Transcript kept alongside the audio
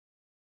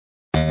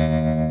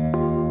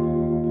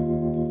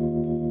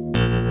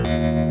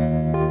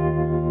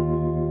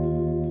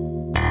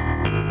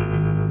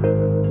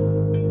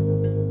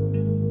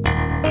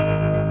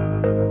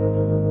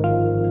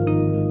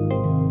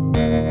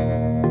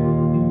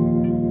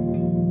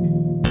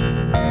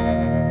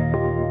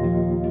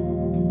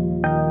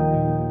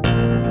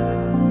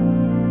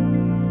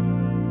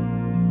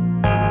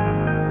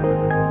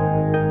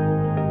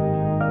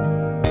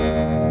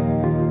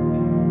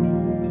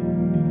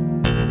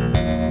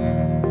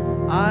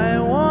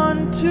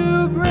want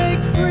to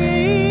break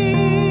free.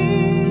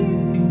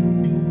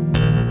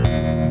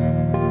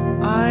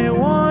 I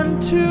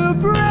want to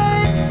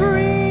break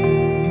free.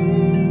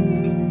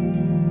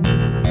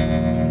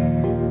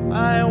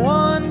 I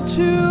want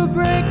to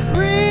break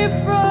free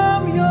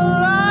from your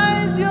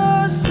lies.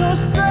 You're so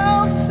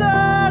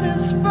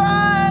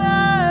self-satisfied.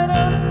 I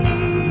don't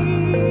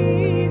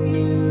need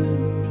you.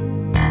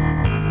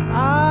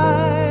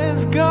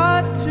 I've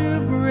got to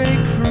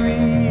break free.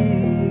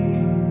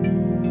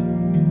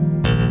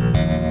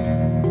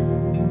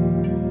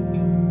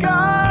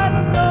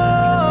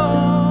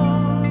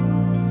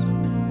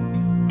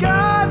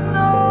 God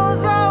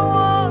knows I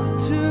want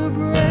to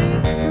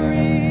break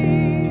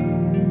free.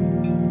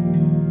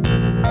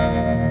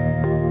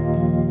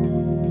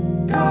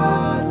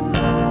 God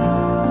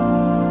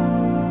knows.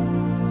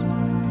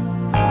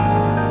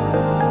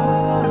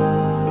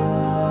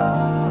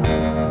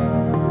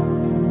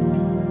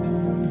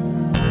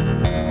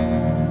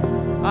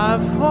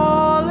 I've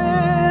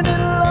fallen in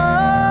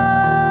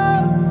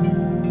love.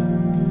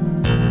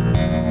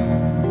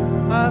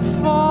 I've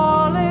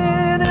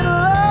fallen in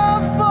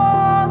love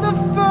for the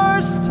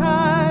first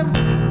time.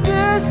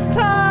 This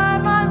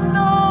time I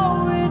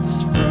know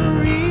it's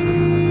for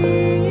real.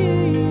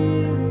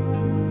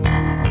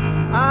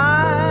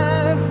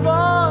 I've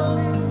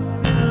fallen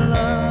in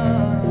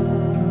love.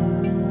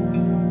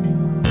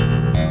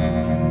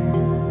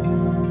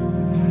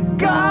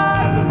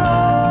 God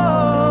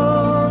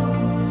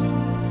knows.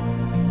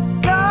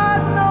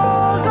 God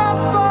knows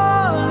I've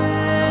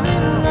fallen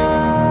in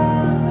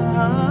love.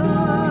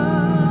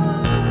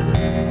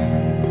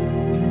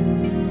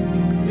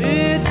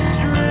 It's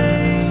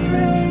strange,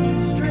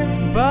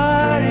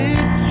 but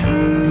it's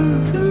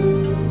true.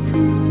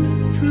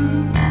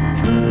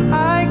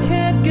 I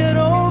can't get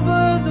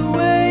over the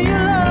way you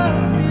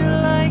love me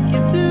like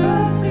you do.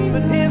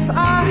 But if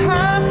I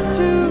have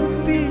to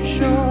be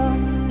sure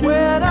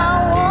when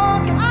I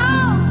walk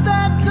out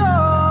that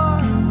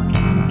door,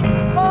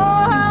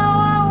 oh, how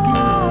I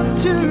want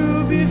to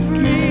be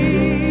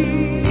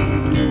free.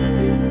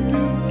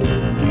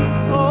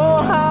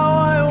 Oh, how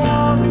I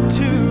want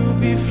to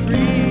be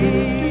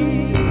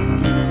free.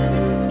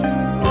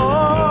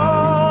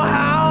 Oh,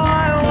 how I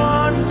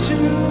want to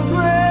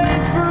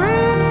break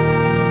free.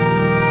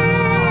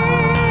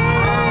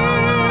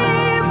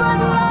 But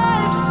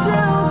life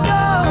still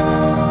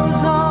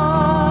goes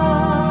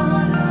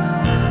on.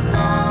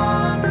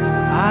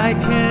 I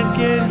can't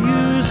get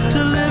used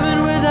to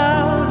living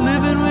without you.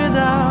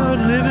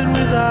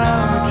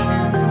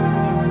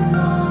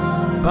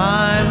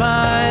 By